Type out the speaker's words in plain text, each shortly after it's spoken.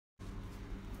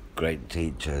great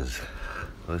teachers.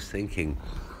 I was thinking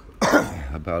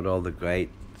about all the great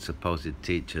supposed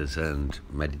teachers and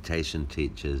meditation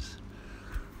teachers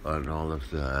and all of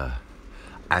the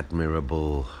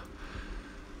admirable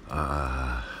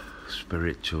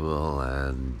spiritual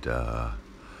and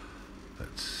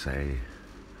let's say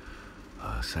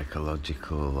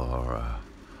psychological or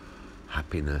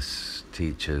happiness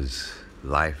teachers,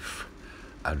 life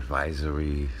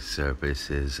advisory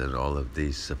services, and all of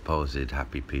these supposed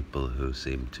happy people who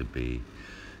seem to be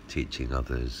teaching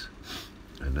others,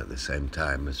 and at the same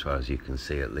time, as far as you can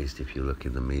see, at least if you look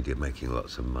in the media, making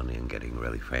lots of money and getting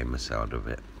really famous out of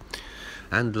it,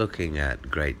 and looking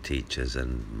at great teachers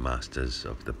and masters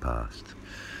of the past.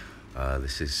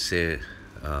 This is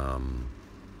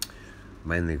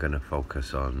mainly going to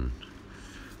focus on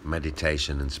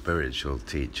meditation and spiritual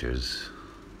teachers,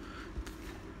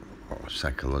 or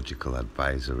psychological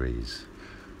advisories,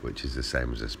 which is the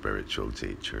same as a spiritual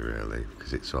teacher, really,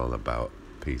 because it's all about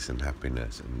peace and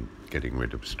happiness and getting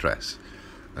rid of stress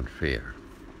and fear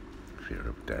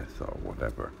of death or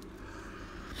whatever.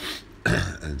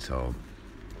 And so,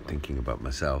 thinking about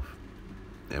myself,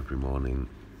 every morning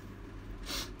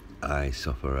I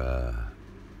suffer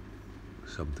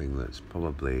something that's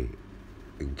probably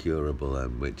incurable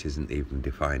and which isn't even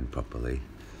defined properly,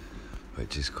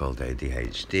 which is called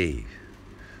ADHD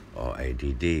or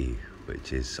ADD,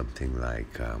 which is something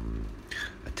like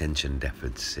attention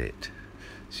deficit.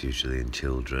 It's usually in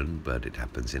children, but it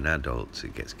happens in adults.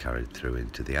 It gets carried through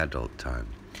into the adult time.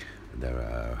 And there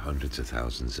are hundreds of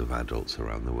thousands of adults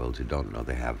around the world who don't know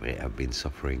they have it, have been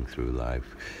suffering through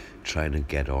life, trying to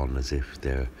get on as if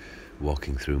they're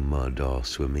walking through mud or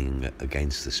swimming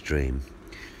against the stream,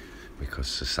 because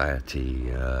society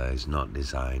is not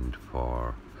designed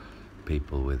for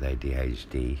people with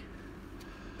ADHD.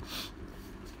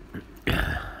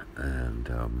 And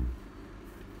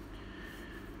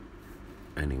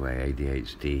anyway,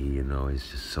 ADHD, is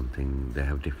just something, they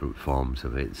have different forms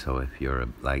of it. So if you're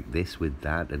like this with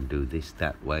that and do this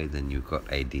that way, then you've got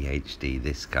ADHD,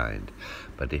 this kind.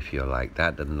 But if you're like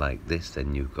that and like this,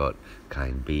 then you've got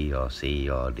kind B or C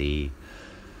or D.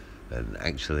 And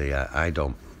actually, I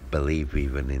don't believe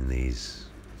even in these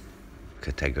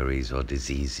categories or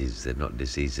diseases. They're not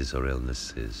diseases or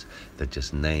illnesses. They're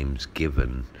just names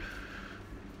given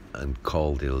and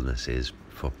called illnesses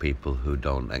for people who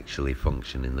don't actually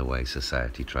function in the way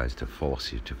society tries to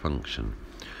force you to function.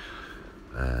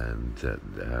 And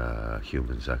that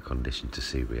humans are conditioned to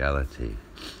see reality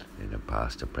in a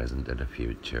past, a present, and a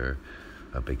future,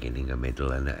 a beginning, a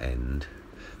middle, and an end,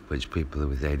 which people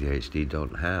with ADHD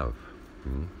don't have.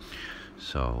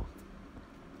 So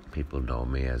people know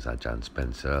me as Ajahn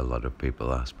Spencer. A lot of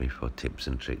people ask me for tips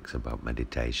and tricks about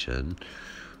meditation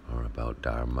or about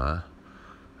Dharma,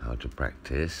 how to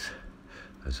practice.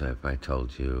 As if I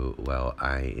told you, well,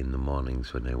 in the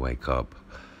mornings when I wake up,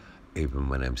 even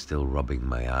when I'm still rubbing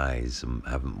my eyes and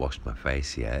haven't washed my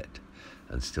face yet,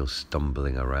 and still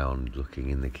stumbling around looking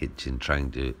in the kitchen,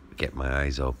 trying to get my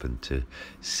eyes open to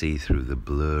see through the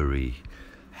blurry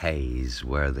haze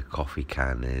where the coffee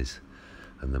can is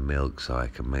and the milk so I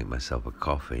can make myself a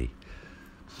coffee.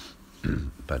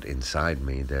 But inside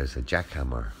me there's a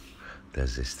jackhammer.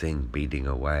 There's this thing beating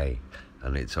away,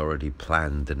 and it's already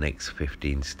planned the next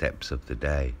 15 steps of the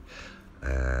day.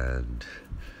 And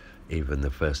even the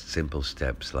first simple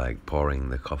steps, like pouring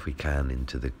the coffee can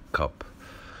into the cup,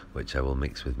 which I will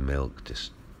mix with milk,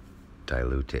 just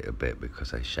dilute it a bit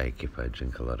because I shake if I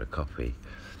drink a lot of coffee.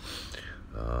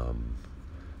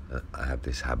 I have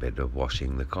this habit of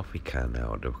washing the coffee can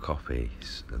out of coffee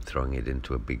and throwing it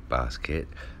into a big basket,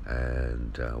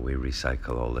 and we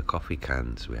recycle all the coffee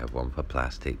cans. We have one for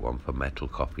plastic, one for metal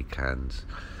coffee cans.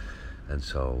 And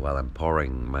so while I'm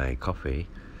pouring my coffee,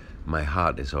 my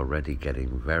heart is already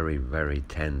getting very, very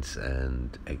tense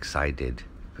and excited.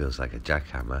 Feels like a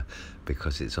jackhammer,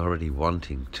 because it's already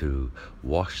wanting to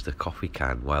wash the coffee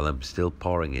can while I'm still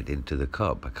pouring it into the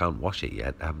cup. I can't wash it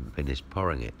yet, I haven't finished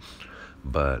pouring it.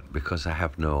 But because I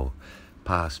have no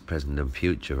past, present and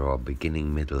future, or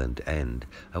beginning, middle and end,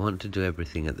 I want to do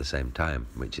everything at the same time,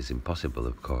 which is impossible,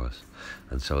 of course.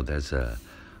 And so there's a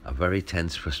very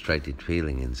tense, frustrated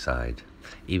feeling inside,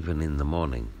 even in the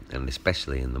morning, and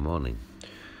especially in the morning,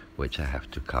 which I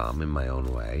have to calm in my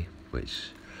own way,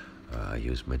 which I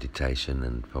use meditation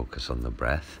and focus on the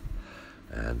breath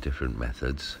and different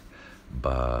methods.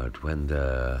 But when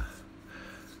the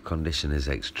condition is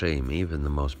extreme, even the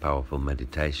most powerful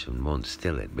meditation won't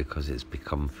still it, because it's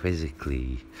become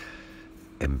physically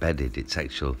embedded, its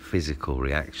actual physical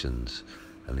reactions,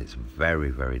 and it's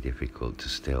very, very difficult to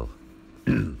still.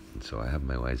 So I have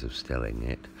my ways of stilling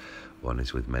it. One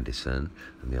is with medicine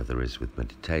and the other is with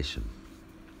meditation.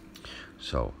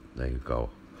 So there you go.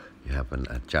 You have an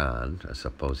Ajahn, a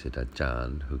supposed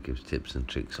Ajahn, who gives tips and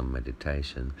tricks on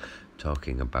meditation,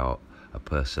 talking about a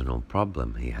personal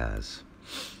problem he has.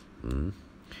 And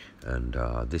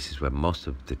this is where most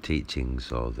of the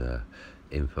teachings or the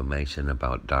information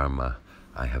about Dharma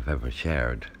I have ever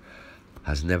shared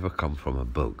has never come from a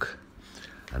book.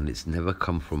 And it's never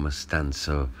come from a stance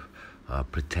of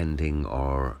pretending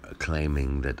or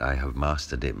claiming that I have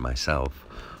mastered it myself,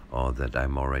 or that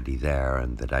I'm already there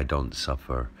and that I don't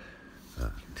suffer.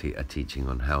 A teaching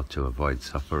on how to avoid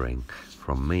suffering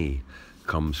from me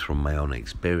comes from my own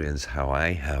experience, how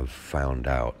I have found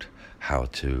out how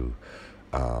to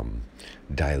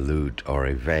dilute or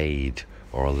evade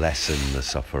or lessen the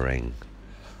suffering,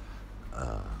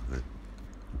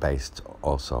 based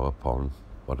also upon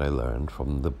what I learned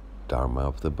from the Dharma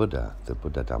of the Buddha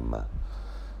Dhamma.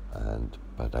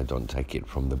 But I don't take it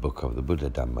from the book of the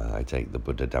Buddha Dhamma. I take the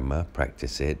Buddha Dhamma,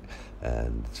 practice it,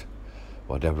 and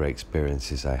whatever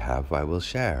experiences I have, I will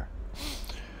share,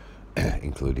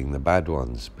 including the bad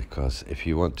ones, because if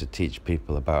you want to teach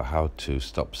people about how to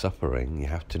stop suffering, you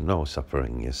have to know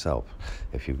suffering yourself.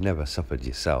 If you've never suffered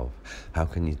yourself, how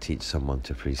can you teach someone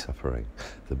to free suffering?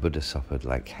 The Buddha suffered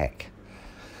like heck.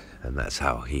 And that's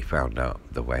how he found out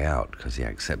the way out, because he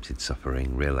accepted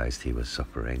suffering, realized he was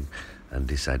suffering, and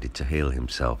decided to heal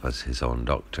himself as his own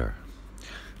doctor.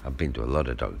 I've been to a lot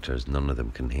of doctors, none of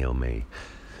them can heal me.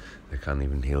 They can't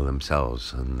even heal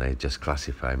themselves, and they just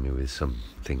classify me with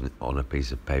something on a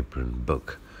piece of paper and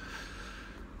book,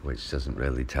 which doesn't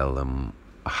really tell them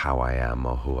how I am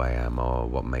or who I am or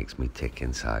what makes me tick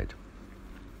inside.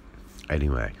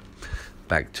 Anyway,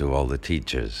 back to all the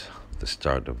teachers, the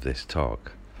start of this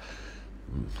talk.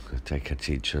 Take a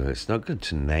teacher. It's not good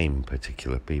to name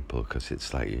particular people, because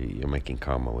it's like you're making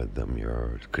karma with them,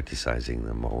 you're criticizing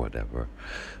them or whatever.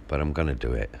 But I'm going to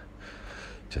do it,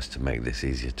 just to make this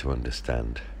easier to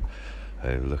understand.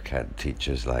 I look at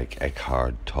teachers like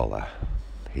Eckhart Tolle.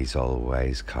 He's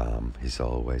always calm, he's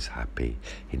always happy,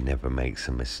 he never makes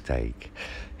a mistake,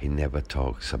 he never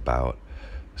talks about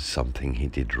something he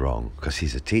did wrong, because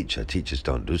he's a teacher. Teachers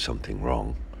don't do something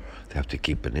wrong, they have to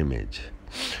keep an image.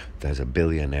 There's a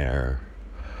billionaire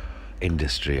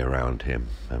industry around him.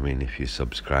 I mean, if you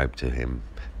subscribe to him,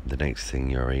 the next thing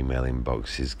your email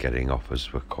inbox is getting offers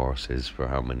for courses for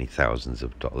how many thousands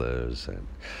of dollars. And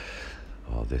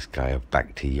this guy of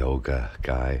Bhakti Yoga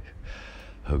guy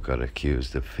who got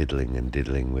accused of fiddling and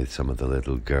diddling with some of the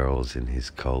little girls in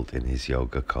his cult, in his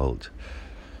yoga cult,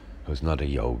 who's not a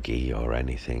yogi or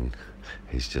anything.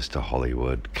 He's just a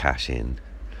Hollywood cash-in.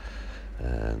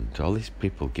 And all these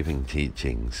people giving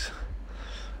teachings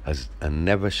and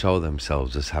never show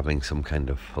themselves as having some kind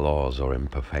of flaws or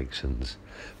imperfections.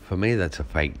 For me, that's a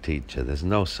fake teacher. There's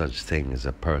no such thing as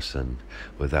a person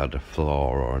without a flaw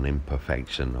or an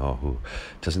imperfection, or who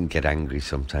doesn't get angry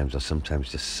sometimes, or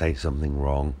sometimes just say something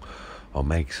wrong or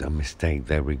makes a mistake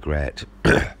they regret.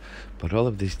 But all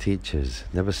of these teachers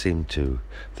never seem to,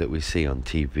 that we see on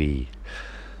TV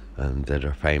and that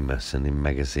are famous and in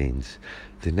magazines,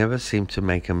 they never seem to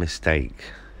make a mistake,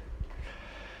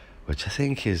 which I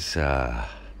think is, if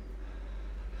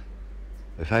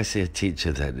I see a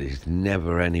teacher that is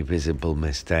never any visible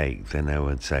mistake, then I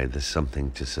would say there's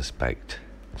something to suspect.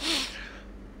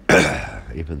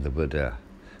 Even the Buddha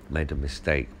made a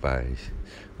mistake by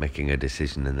making a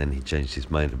decision, and then he changed his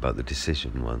mind about the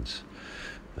decision once.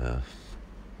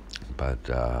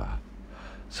 But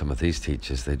some of these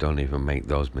teachers, they don't even make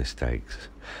those mistakes.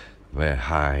 We're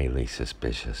highly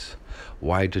suspicious.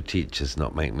 Why do teachers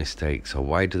not make mistakes, or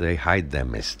why do they hide their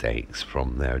mistakes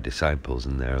from their disciples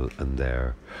and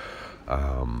their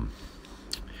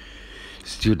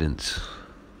students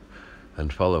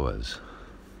and followers?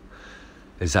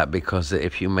 Is that because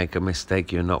if you make a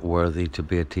mistake, you're not worthy to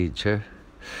be a teacher?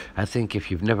 I think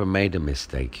if you've never made a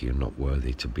mistake, you're not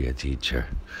worthy to be a teacher,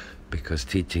 because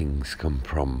teachings come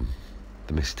from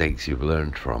the mistakes you've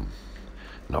learned from,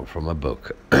 not from a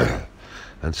book.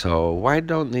 And so why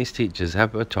don't these teachers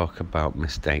ever talk about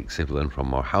mistakes they've learned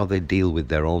from, or how they deal with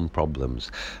their own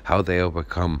problems, how they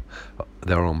overcome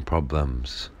their own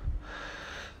problems?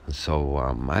 And so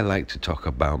I like to talk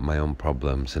about my own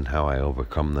problems and how I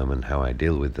overcome them and how I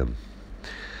deal with them,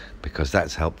 because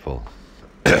that's helpful.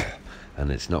 And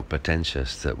it's not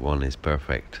pretentious that one is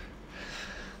perfect.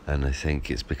 And I think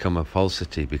it's become a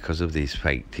falsity because of these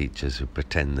fake teachers who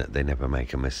pretend that they never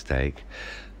make a mistake,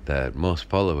 that most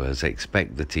followers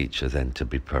expect the teacher then to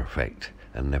be perfect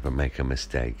and never make a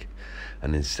mistake.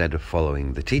 And instead of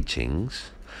following the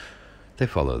teachings, they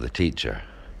follow the teacher.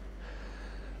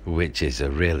 which is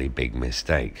a really big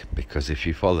mistake, because if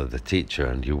you follow the teacher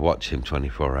and you watch him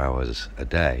 24 hours a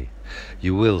day,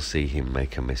 you will see him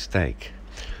make a mistake,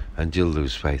 and you'll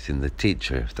lose faith in the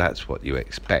teacher if that's what you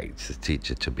expect, the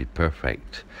teacher to be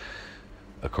perfect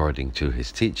according to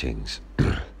his teachings.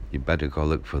 You better go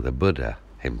look for the Buddha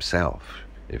himself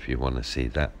if you want to see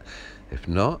that. If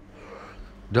not,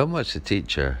 don't watch the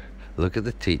teacher, look at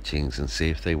the teachings and see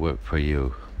if they work for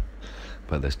you.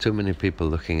 But there's too many people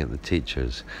looking at the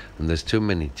teachers, and there's too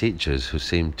many teachers who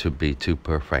seem to be too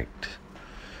perfect.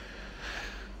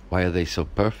 Why are they so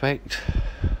perfect?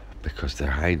 Because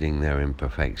they're hiding their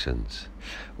imperfections.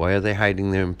 Why are they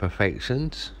hiding their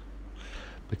imperfections?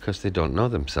 Because they don't know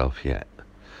themselves yet,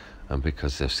 and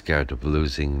because they're scared of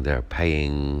losing their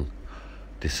paying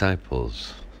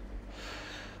disciples.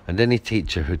 And any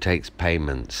teacher who takes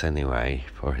payments anyway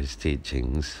for his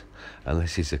teachings,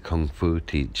 unless he's a kung fu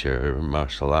teacher, a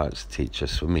martial arts teacher,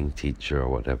 swimming teacher or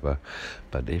whatever,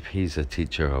 but if he's a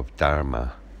teacher of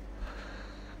Dharma,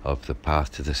 of the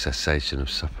path to the cessation of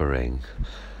suffering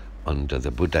under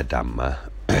the Buddha Dhamma,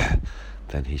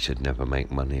 then he should never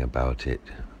make money about it,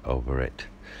 over it,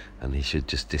 and he should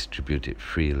just distribute it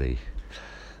freely.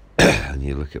 And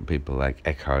you look at people like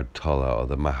Eckhart Tolle or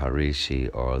the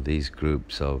Maharishi or these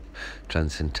groups of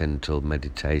transcendental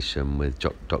meditation with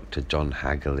Dr. John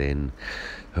Hagelin,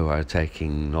 who are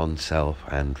taking non-self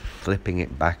and flipping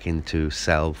it back into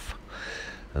self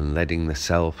and letting the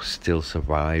self still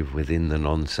survive within the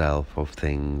non-self of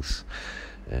things,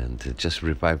 and just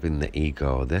reviving the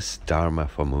ego. This Dharma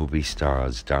for movie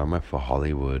stars, Dharma for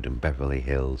Hollywood and Beverly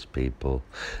Hills people,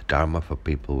 Dharma for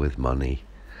people with money.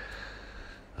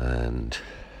 And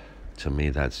to me,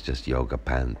 that's just yoga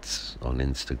pants on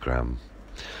Instagram.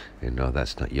 You know,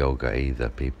 that's not yoga either.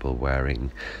 People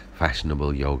wearing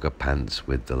fashionable yoga pants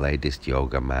with the latest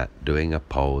yoga mat, doing a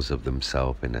pose of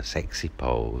themselves in a sexy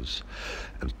pose,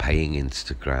 and paying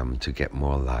Instagram to get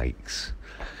more likes.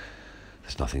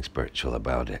 There's nothing spiritual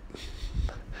about it.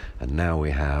 And now we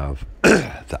have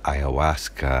the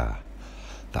ayahuasca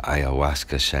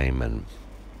shaman.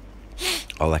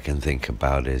 All I can think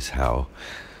about is how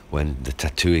when the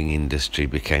tattooing industry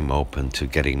became open to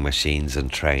getting machines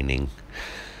and training,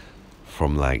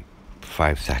 from like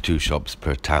 5 tattoo shops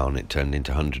per town, it turned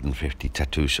into 150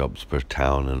 tattoo shops per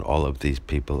town, and all of these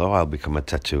people, I'll become a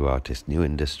tattoo artist, new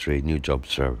industry, new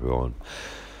jobs for everyone.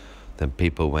 Then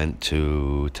people went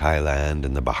to Thailand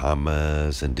and the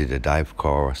Bahamas and did a dive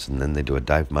course, and then they do a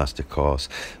dive master course,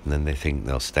 and then they think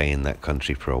they'll stay in that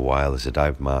country for a while as a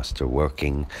dive master,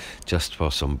 working just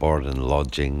for some board and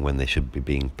lodging when they should be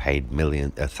being paid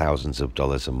thousands of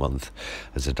dollars a month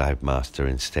as a dive master.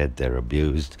 Instead, they're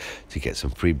abused to get some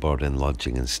free board and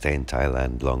lodging and stay in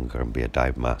Thailand longer and be a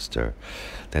dive master.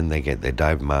 Then they get their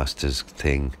dive master's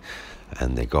thing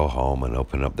and they go home and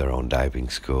open up their own diving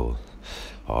school.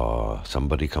 Or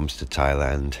somebody comes to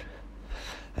Thailand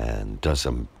and does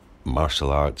a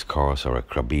martial arts course or a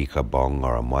Krabi Kabong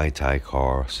or a Muay Thai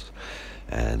course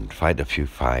and fight a few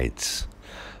fights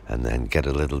and then get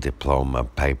a little diploma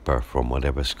paper from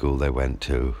whatever school they went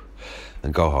to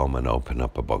and go home and open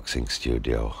up a boxing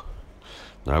studio.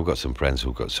 Now, I've got some friends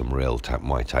who've got some real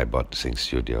Muay Thai boxing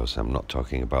studios. I'm not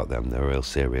talking about them. They're real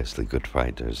seriously good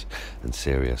fighters, and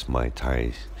serious Muay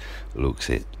Thai looks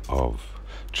it of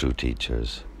true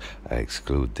teachers. I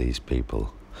exclude these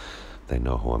people. They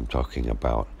know who I'm talking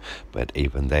about. But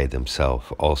even they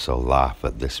themselves also laugh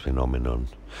at this phenomenon,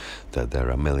 that there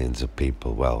are millions of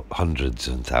people, well, hundreds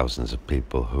and thousands of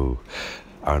people who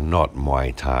are not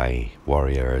Muay Thai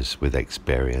warriors with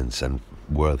experience and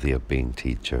worthy of being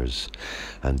teachers,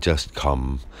 and just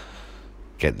come,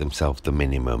 get themselves the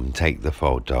minimum, take the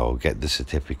photo, get the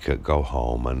certificate, go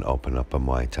home and open up a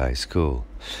Muay Thai school.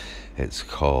 It's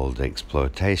called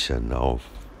exploitation, of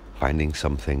finding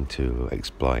something to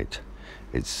exploit.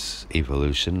 It's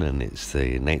evolution, and it's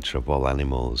the nature of all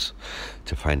animals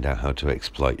to find out how to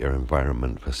exploit your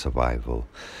environment for survival.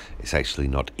 It's actually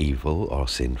not evil or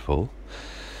sinful,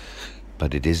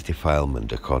 but it is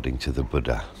defilement according to the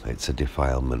Buddha. It's a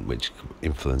defilement which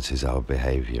influences our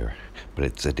behavior. But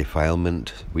it's a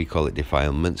defilement, we call it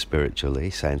defilement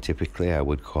spiritually. Scientifically, I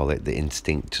would call it the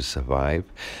instinct to survive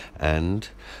and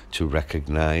to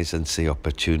recognize and see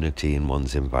opportunity in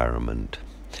one's environment.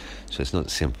 So it's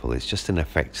not simple, it's just an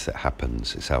effect that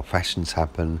happens. It's how fashions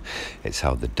happen, it's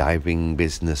how the diving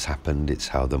business happened, it's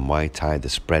how the Muay Thai, the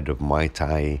spread of Muay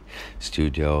Thai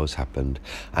studios happened.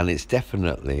 And it's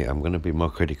definitely, I'm going to be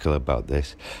more critical about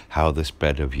this, how the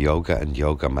spread of yoga and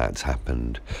yoga mats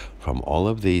happened from all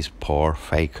of these poor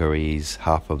fakeries,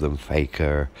 half of them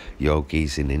faker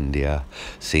yogis in India,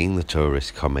 seeing the tourists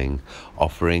coming,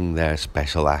 offering their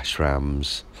special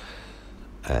ashrams,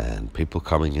 and people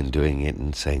coming and doing it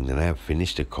and saying that I have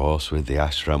finished a course with the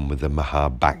ashram with the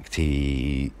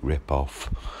Mahabhakti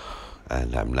rip-off,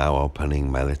 and I'm now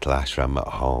opening my little ashram at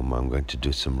home. I'm going to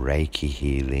do some Reiki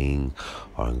healing,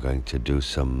 or I'm going to do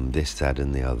some this, that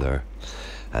and the other.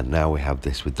 And now we have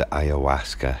this with the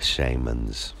ayahuasca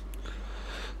shamans.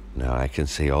 Now I can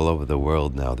see all over the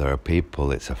world now there are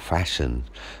people, it's a fashion,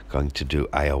 going to do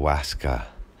ayahuasca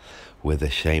with a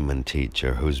shaman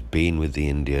teacher who's been with the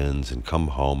Indians and come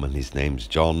home, and his name's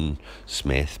John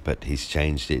Smith, but he's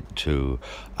changed it to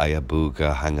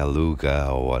Ayabuga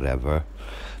Hangaluga or whatever,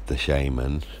 the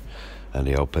shaman, and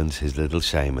he opens his little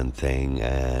shaman thing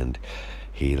and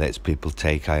he lets people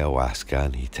take ayahuasca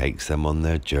and he takes them on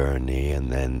their journey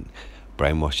and then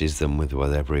brainwashes them with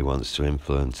whatever he wants to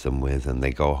influence them with, and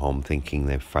they go home thinking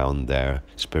they've found their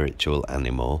spiritual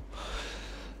animal.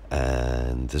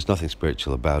 And there's nothing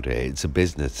spiritual about it. It's a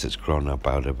business that's grown up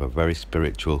out of a very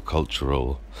spiritual,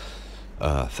 cultural,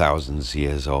 thousands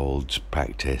years old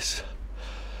practice,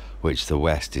 which the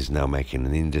West is now making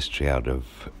an industry out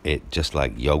of it, just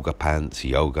like yoga pants,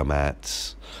 yoga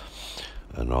mats,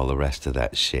 and all the rest of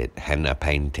that shit, henna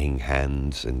painting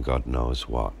hands, and God knows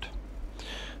what.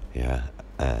 Yeah,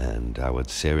 and I would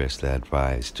seriously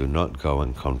advise, do not go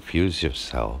and confuse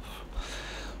yourself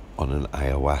on an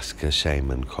ayahuasca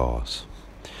shaman course.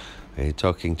 You're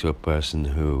talking to a person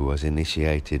who was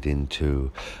initiated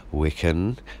into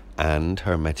Wiccan and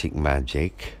Hermetic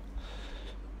magic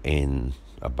in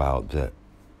about the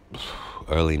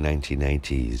early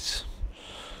 1980s.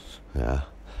 Yeah.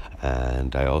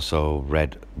 And I also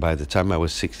read, by the time I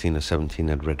was 16 or 17,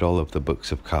 I'd read all of the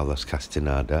books of Carlos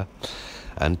Castaneda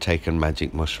and taken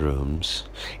magic mushrooms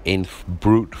in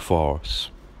brute force.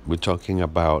 We're talking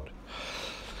about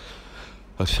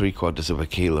 3/4 of a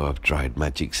kilo of dried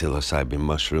magic psilocybin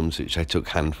mushrooms, which I took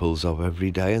handfuls of every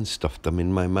day and stuffed them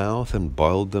in my mouth and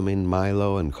boiled them in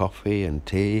Milo and coffee and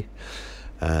tea.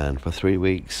 And for 3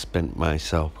 weeks spent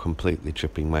myself completely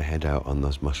tripping my head out on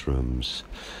those mushrooms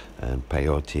and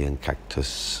peyote and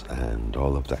cactus and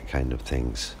all of that kind of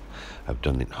things. I've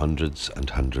done it hundreds and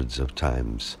hundreds of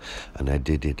times, and I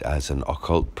did it as an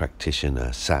occult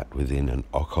practitioner, sat within an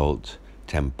occult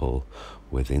temple,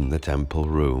 within the temple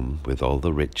room with all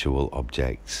the ritual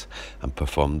objects, and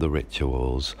performed the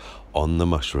rituals on the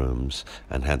mushrooms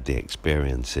and had the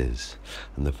experiences.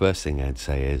 And the first thing I'd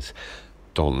say is,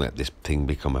 don't let this thing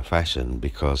become a fashion,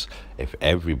 because if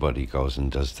everybody goes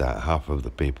and does that, half of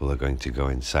the people are going to go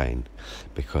insane,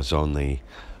 because only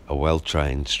a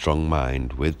well-trained, strong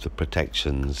mind with the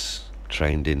protections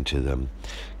trained into them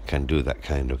can do that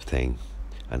kind of thing.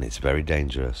 And it's very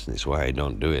dangerous, and it's why I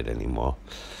don't do it anymore.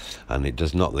 And it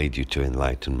does not lead you to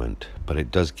enlightenment, but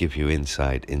it does give you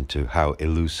insight into how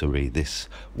illusory this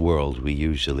world we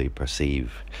usually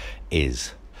perceive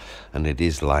is. And it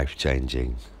is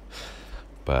life-changing.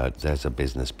 But there's a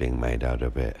business being made out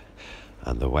of it,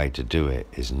 and the way to do it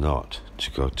is not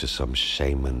to go to some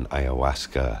shaman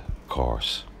ayahuasca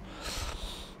course.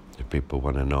 If people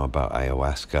want to know about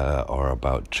ayahuasca or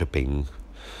about tripping,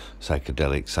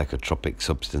 psychedelic, psychotropic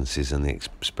substances and the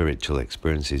spiritual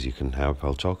experiences you can have,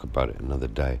 I'll talk about it another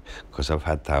day, because I've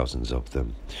had thousands of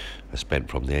them. I spent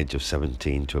from the age of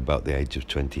 17 to about the age of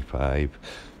 25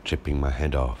 tripping my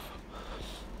head off.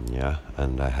 Yeah,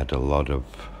 and I had a lot of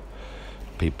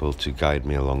people to guide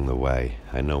me along the way.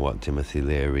 I know what Timothy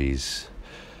Leary's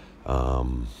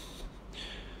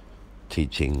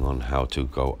teaching on how to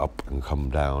go up and come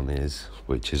down is,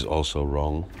 which is also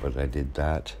wrong, but I did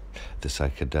that. The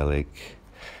psychedelic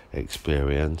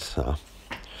experience.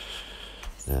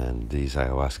 And these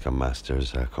ayahuasca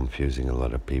masters are confusing a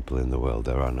lot of people in the world.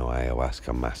 There are no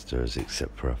ayahuasca masters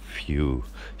except for a few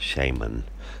shaman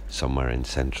somewhere in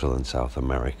Central and South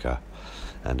America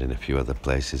and in a few other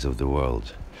places of the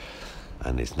world.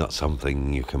 And it's not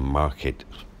something you can market,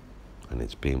 and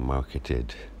it's being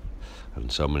marketed. And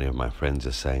so many of my friends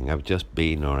are saying, I've just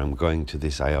been, or I'm going to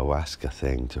this ayahuasca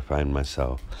thing to find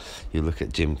myself. You look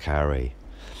at Jim Carrey,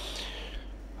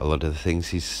 a lot of the things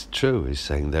he's true. He's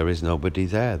saying there is nobody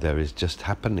there. There is just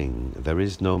happening. There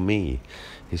is no me.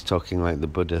 He's talking like the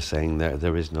Buddha, saying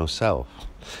there is no self.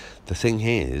 The thing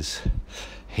is,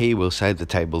 he will say the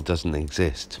table doesn't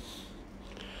exist.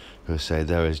 He'll say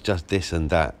there is just this and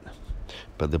that.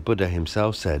 But the Buddha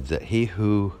himself said that he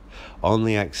who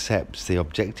only accepts the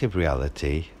objective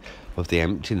reality of the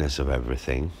emptiness of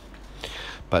everything,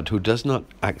 but who does not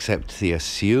accept the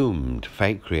assumed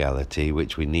fake reality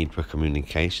which we need for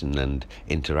communication and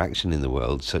interaction in the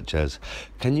world, such as,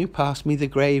 "Can you pass me the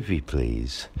gravy,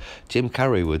 please?" Jim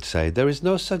Carrey would say, "There is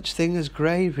no such thing as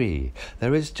gravy.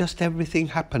 There is just everything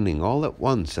happening all at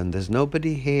once, and there's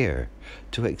nobody here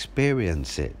to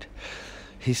experience it."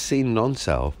 He's seen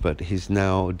non-self, but he's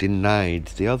now denied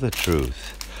the other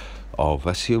truth of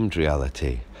assumed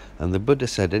reality. And the Buddha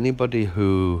said anybody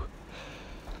who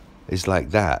is like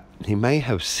that, he may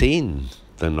have seen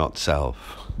the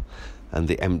not-self and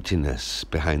the emptiness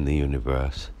behind the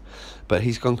universe, but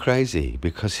he's gone crazy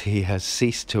because he has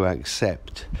ceased to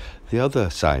accept the other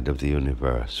side of the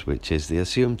universe, which is the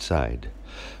assumed side,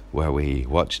 where we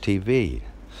watch TV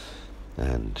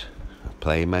and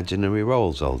play imaginary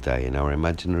roles all day in our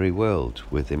imaginary world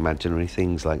with imaginary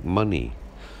things like money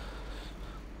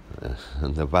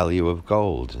and the value of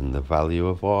gold and the value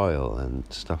of oil and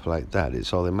stuff like that.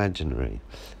 It's all imaginary.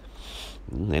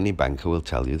 Any banker will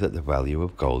tell you that the value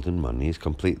of gold and money is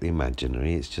completely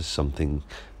imaginary. It's just something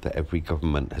that every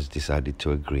government has decided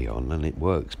to agree on, and it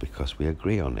works because we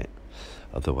agree on it.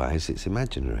 Otherwise, it's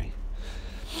imaginary.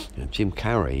 Jim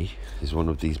Carrey is one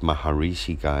of these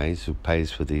Maharishi guys who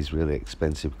pays for these really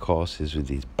expensive courses with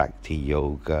these Bhakti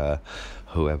Yoga,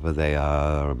 whoever they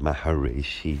are,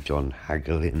 Maharishi, John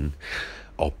Hagelin,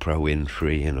 Oprah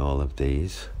Winfrey, and all of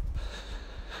these.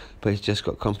 But he's just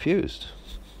got confused.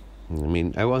 I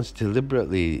mean, I once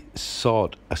deliberately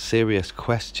sought a serious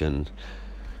question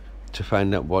to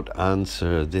find out what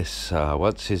answer this,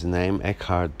 what's his name,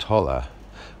 Eckhart Tolle,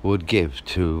 would give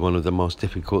to one of the most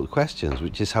difficult questions,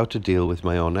 which is how to deal with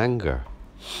my own anger.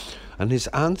 And his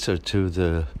answer to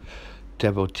the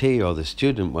devotee or the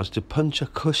student was to punch a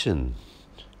cushion.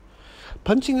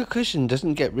 Punching a cushion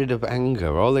doesn't get rid of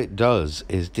anger. All it does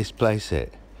is displace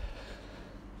it.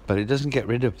 But it doesn't get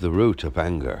rid of the root of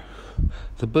anger.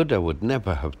 The Buddha would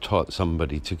never have taught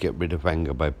somebody to get rid of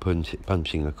anger by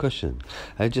punching a cushion.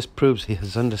 It just proves he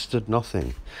has understood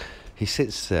nothing. He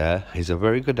sits there, he's a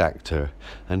very good actor,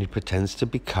 and he pretends to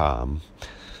be calm,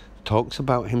 talks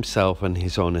about himself and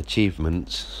his own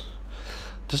achievements,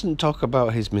 doesn't talk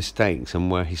about his mistakes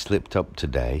and where he slipped up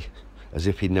today, as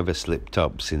if he never slipped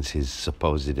up since his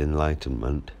supposed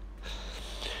enlightenment,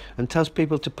 and tells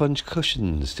people to punch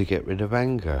cushions to get rid of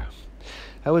anger.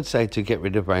 I would say to get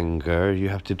rid of anger, you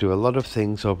have to do a lot of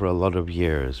things over a lot of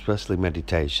years. Firstly,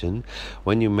 meditation.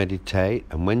 When you meditate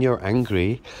and when you're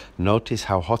angry, notice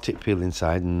how hot it feels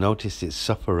inside and notice its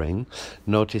suffering.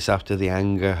 Notice after the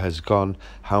anger has gone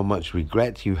how much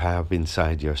regret you have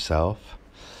inside yourself.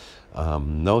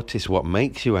 Notice what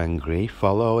makes you angry.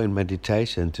 Follow in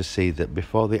meditation to see that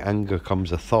before the anger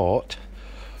comes a thought,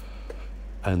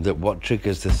 and that what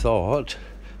triggers the thought,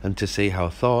 and to see how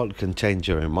thought can change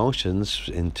your emotions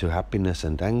into happiness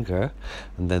and anger,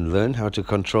 and then learn how to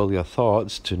control your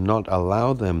thoughts to not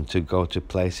allow them to go to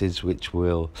places which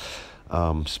will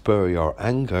spur your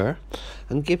anger,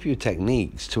 and give you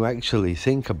techniques to actually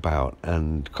think about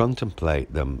and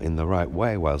contemplate them in the right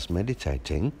way whilst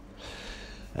meditating,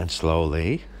 and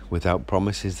slowly, without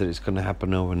promises that it's going to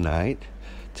happen overnight,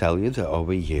 tell you that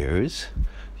over years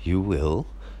you will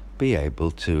be able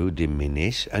to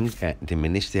diminish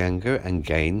the anger and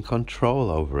gain control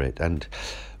over it and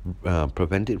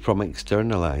prevent it from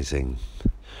externalizing.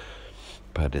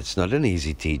 But it's not an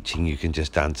easy teaching. You can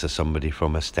just answer somebody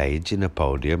from a stage in a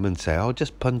podium and say, "Oh,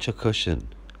 just punch a cushion."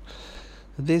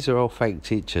 These are all fake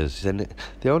teachers, and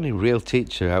the only real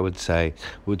teacher, I would say,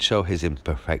 would show his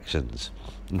imperfections.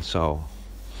 And so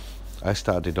I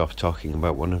started off talking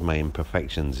about one of my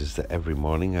imperfections is that every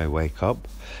morning I wake up,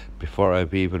 before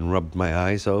I've even rubbed my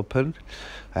eyes open,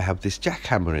 I have this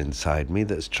jackhammer inside me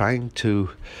that's trying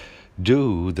to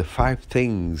do the 5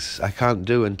 things I can't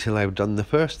do until I've done the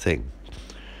first thing.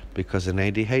 Because an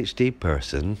ADHD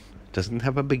person doesn't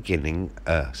have a beginning,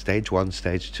 stage 1,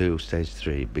 stage 2, stage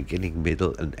 3, beginning,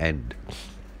 middle, and end.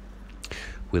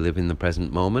 We live in the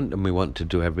present moment and we want to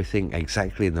do everything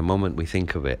exactly in the moment we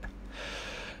think of it.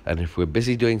 And if we're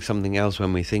busy doing something else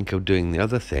when we think of doing the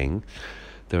other thing,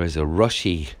 there is a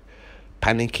rushy,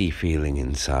 panicky feeling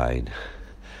inside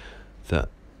that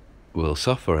will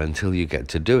suffer until you get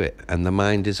to do it. And the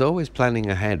mind is always planning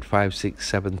ahead 5, 6,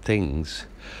 7 things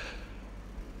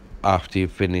after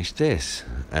you've finished this.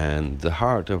 And the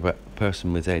heart of a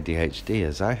person with ADHD,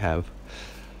 as I have,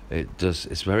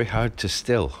 it's very hard to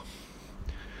still.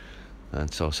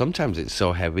 And so sometimes it's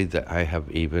so heavy that I have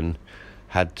even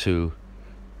had to,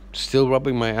 still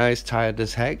rubbing my eyes, tired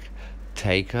as heck,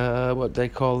 take what they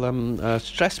call a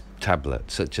stress tablet,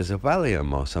 such as a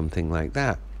Valium or something like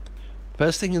that.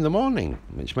 First thing in the morning,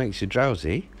 which makes you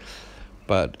drowsy,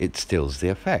 but it stills the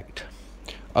effect.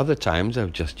 Other times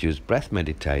I've just used breath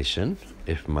meditation.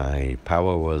 If my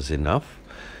power was enough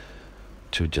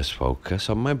to just focus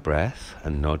on my breath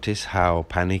and notice how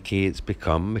panicky it's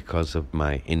become because of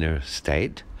my inner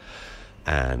state,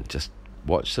 and just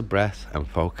watch the breath and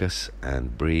focus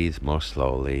and breathe more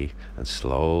slowly and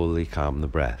slowly calm the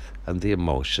breath, and the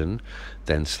emotion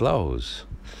then slows.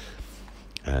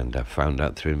 And I found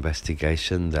out through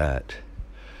investigation that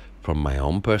from my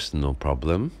own personal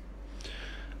problem,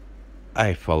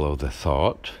 I follow the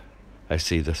thought. I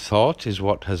see the thought is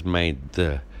what has made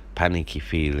the panicky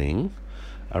feeling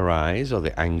arise, or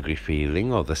the angry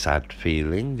feeling, or the sad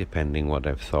feeling, depending what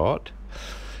I've thought.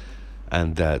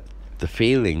 And that the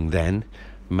feeling then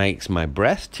makes my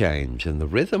breath change and the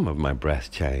rhythm of my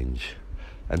breath change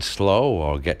and slow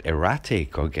or get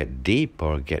erratic or get deep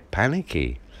or get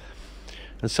panicky.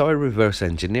 And so I reverse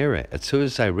engineer it. As soon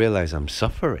as I realize I'm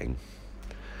suffering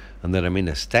and that I'm in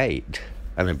a state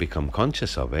and I become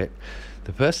conscious of it,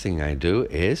 the first thing I do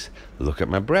is look at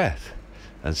my breath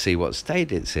and see what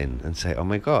state it's in and say, oh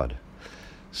my God,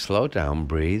 slow down,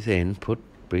 breathe in, put,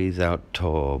 breathe out,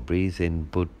 to, breathe in,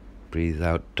 put, breathe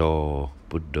out, do,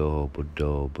 Buddha,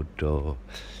 Buddha, Buddha.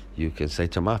 You can say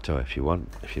tomato if you want,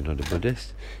 if you're not a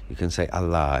Buddhist. You can say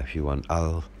Allah if you want,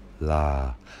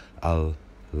 Allah,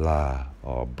 Allah,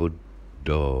 or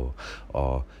Buddha,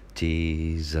 or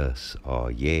Jesus, or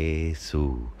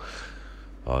Yesu,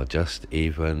 or just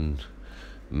even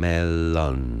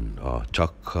melon or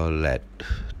chocolate.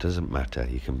 Doesn't matter.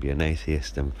 You can be an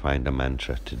atheist and find a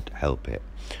mantra to help it.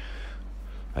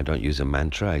 I don't use a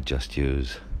mantra, I just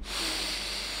use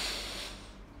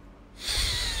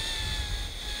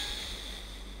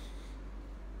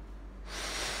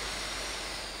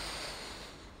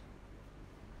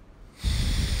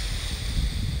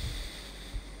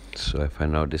so if I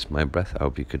notice my breath, I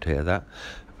hope you could hear that.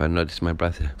 If I notice my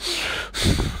breath,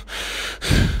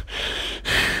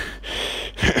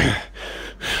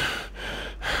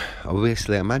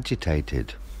 obviously I'm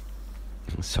agitated.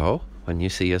 So when you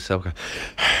see yourself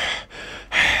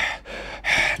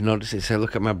notice it, say,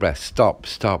 look at my breath, stop,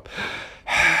 stop.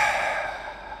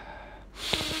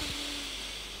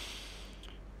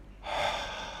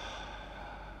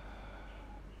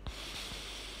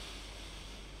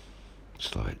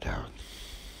 Slow it down.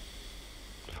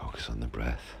 Focus on the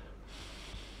breath.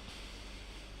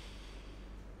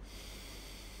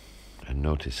 And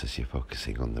notice as you're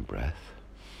focusing on the breath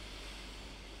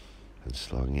and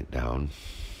slowing it down,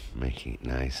 making it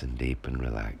nice and deep and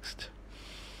relaxed,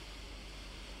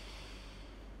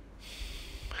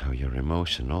 how your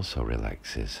emotion also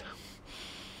relaxes,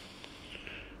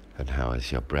 and how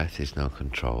as your breath is now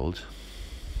controlled,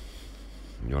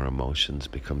 your emotions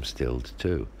become stilled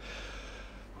too.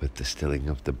 With the stilling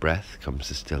of the breath comes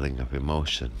the stilling of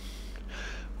emotion.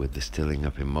 With the stilling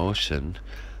of emotion,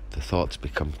 the thoughts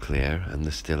become clear, and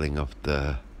the stilling of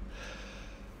the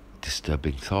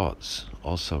disturbing thoughts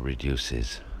also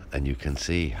reduces. And you can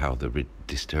see how the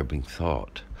disturbing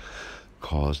thought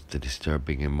caused the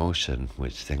disturbing emotion,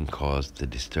 which then caused the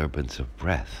disturbance of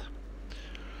breath.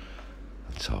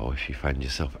 And so if you find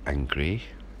yourself angry,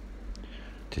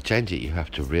 to change it, you have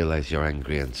to realize you're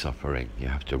angry and suffering. You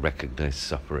have to recognize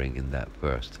suffering in that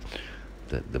first.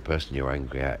 That the person you're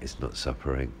angry at is not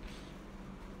suffering.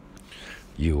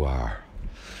 You are.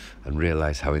 And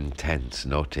realize how intense,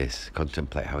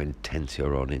 contemplate how intense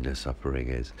your own inner suffering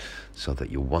is, so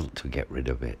that you want to get rid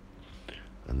of it.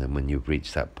 And then when you've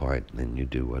reached that point, then you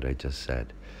do what I just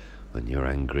said. When you're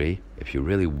angry, if you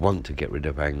really want to get rid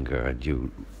of anger and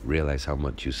you realize how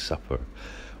much you suffer,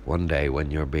 one day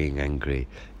when you're being angry,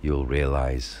 you'll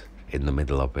realize in the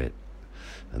middle of it.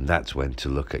 And that's when to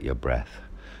look at your breath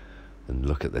and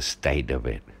look at the state of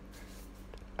it.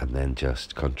 And then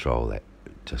just control it.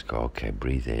 Just go, okay,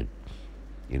 breathe in.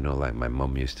 You know, like my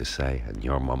mum used to say, and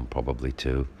your mum probably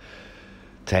too,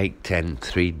 take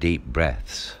 3 deep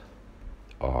breaths,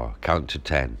 or count to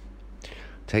 10.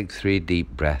 Take 3 deep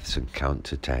breaths and count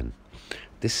to 10.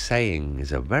 This saying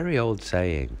is a very old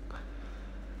saying.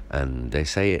 And they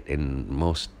say it in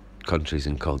most countries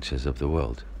and cultures of the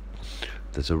world.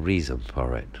 There's a reason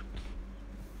for it.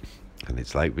 And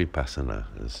it's like Vipassana.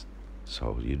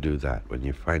 So you do that. When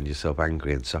you find yourself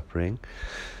angry and suffering,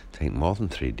 take more than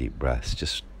 3 deep breaths.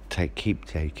 Just keep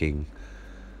taking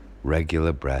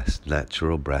regular breaths,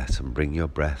 natural breaths, and bring your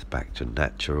breath back to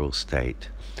natural state.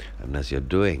 And as you're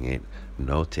doing it,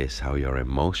 notice how your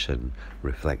emotion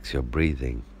reflects your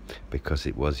breathing, because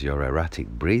it was your erratic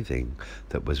breathing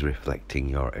that was reflecting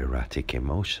your erratic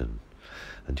emotion.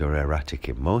 And your erratic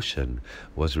emotion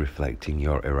was reflecting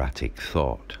your erratic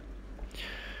thought.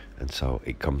 And so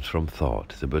it comes from thought.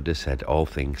 The Buddha said all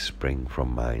things spring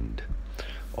from mind.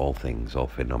 All things, all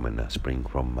phenomena spring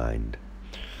from mind.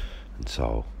 And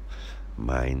so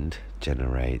mind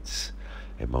generates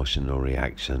emotional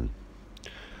reaction,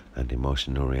 and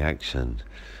emotional reaction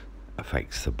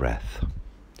affects the breath.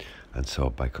 And so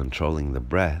by controlling the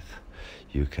breath,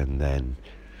 you can then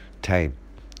tame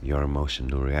your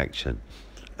emotional reaction.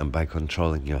 And by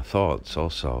controlling your thoughts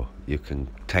also, you can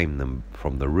tame them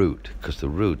from the root, because the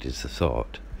root is the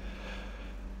thought.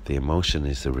 The emotion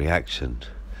is the reaction,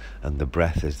 and the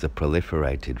breath is the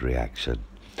proliferated reaction.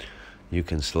 You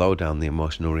can slow down the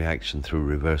emotional reaction through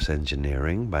reverse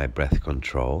engineering by breath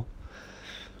control,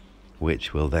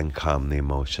 which will then calm the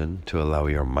emotion to allow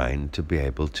your mind to be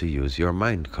able to use your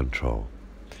mind control.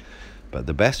 But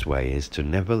the best way is to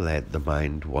never let the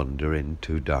mind wander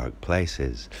into dark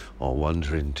places or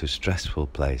wander into stressful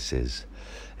places.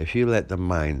 If you let the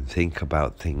mind think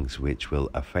about things which will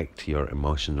affect your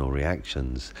emotional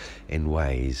reactions in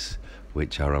ways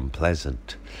which are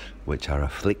unpleasant, which are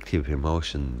afflictive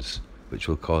emotions, which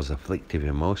will cause afflictive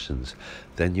emotions,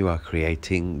 then you are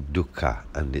creating dukkha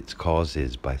and its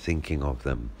causes by thinking of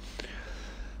them.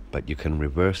 But you can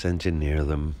reverse engineer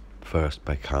them first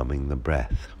by calming the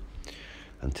breath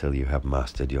until you have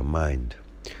mastered your mind.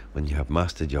 When you have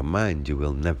mastered your mind, you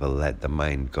will never let the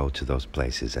mind go to those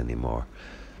places anymore.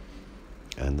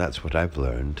 And that's what I've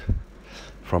learned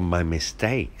from my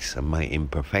mistakes and my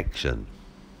imperfection.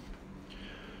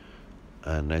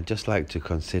 And I'd just like to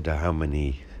consider how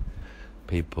many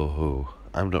people who,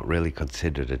 I'm not really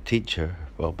considered a teacher,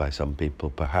 well, by some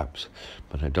people perhaps,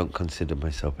 but I don't consider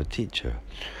myself a teacher.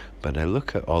 But I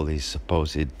look at all these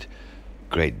supposed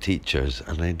great teachers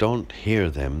and I don't hear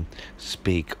them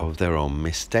speak of their own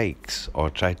mistakes or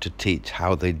try to teach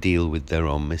how they deal with their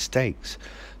own mistakes.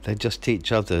 They just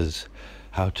teach others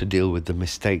how to deal with the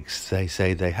mistakes they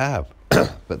say they have.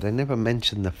 But they never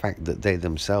mention the fact that they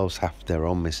themselves have their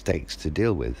own mistakes to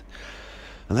deal with.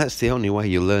 And that's the only way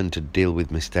you learn to deal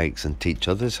with mistakes and teach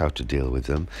others how to deal with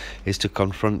them, is to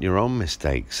confront your own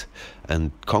mistakes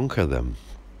and conquer them.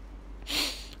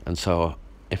 And so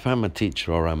if I'm a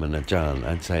teacher or I'm an Ajahn,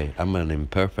 I'd say I'm an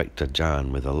imperfect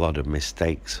Ajahn with a lot of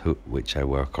mistakes which I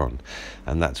work on.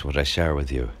 And that's what I share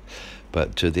with you.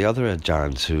 But to the other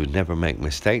Ajahns who never make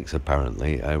mistakes,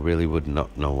 apparently, I really would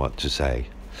not know what to say.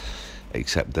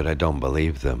 Except that I don't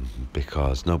believe them,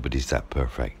 because nobody's that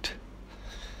perfect.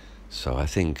 So I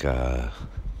think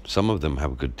some of them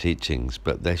have good teachings,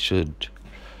 but they should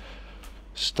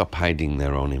stop hiding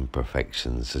their own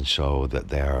imperfections and show that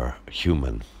they are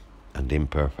human and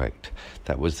imperfect.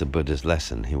 That was the Buddha's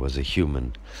lesson. He was a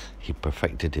human. He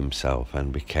perfected himself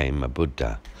and became a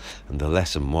Buddha. And the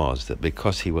lesson was that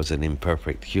because he was an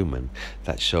imperfect human,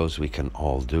 that shows we can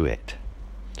all do it.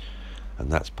 And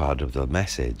that's part of the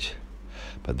message.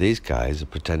 But these guys are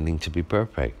pretending to be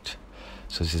perfect.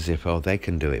 So it's as if, oh, they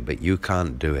can do it, but you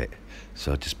can't do it.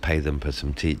 So just pay them for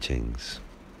some teachings.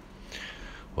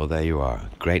 Well, there you are.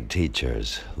 Great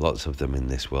teachers. Lots of them in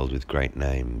this world with great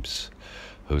names,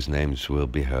 whose names will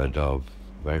be heard of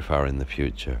very far in the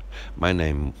future. My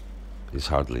name is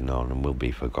hardly known and will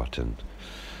be forgotten.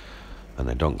 And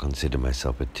I don't consider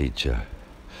myself a teacher.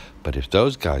 But if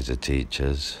those guys are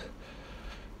teachers,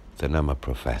 then I'm a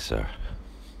professor,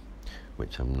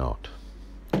 which I'm not.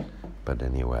 But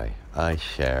anyway, I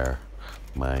share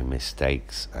my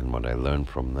mistakes and what I learned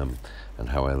from them and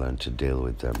how I learned to deal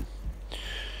with them.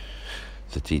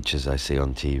 The teachers I see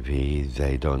on TV,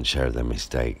 they don't share their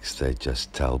mistakes. They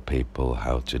just tell people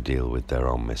how to deal with their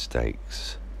own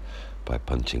mistakes by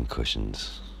punching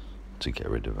cushions to get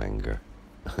rid of anger.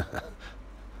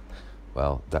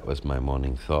 Well, that was my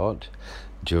morning thought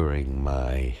during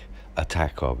my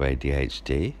attack of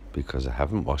ADHD, because I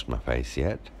haven't washed my face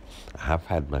yet. I have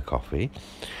had my coffee,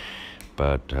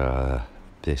 but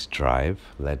this drive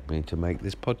led me to make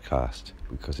this podcast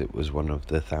because it was one of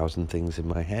the 1,000 things in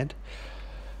my head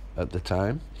at the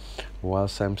time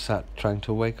whilst I'm sat trying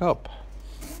to wake up.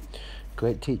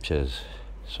 Great teachers,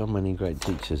 so many great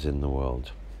teachers in the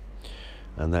world.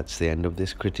 And that's the end of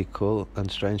this critical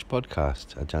and strange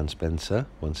podcast. Ajahn Spencer,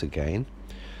 once again,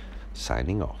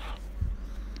 signing off.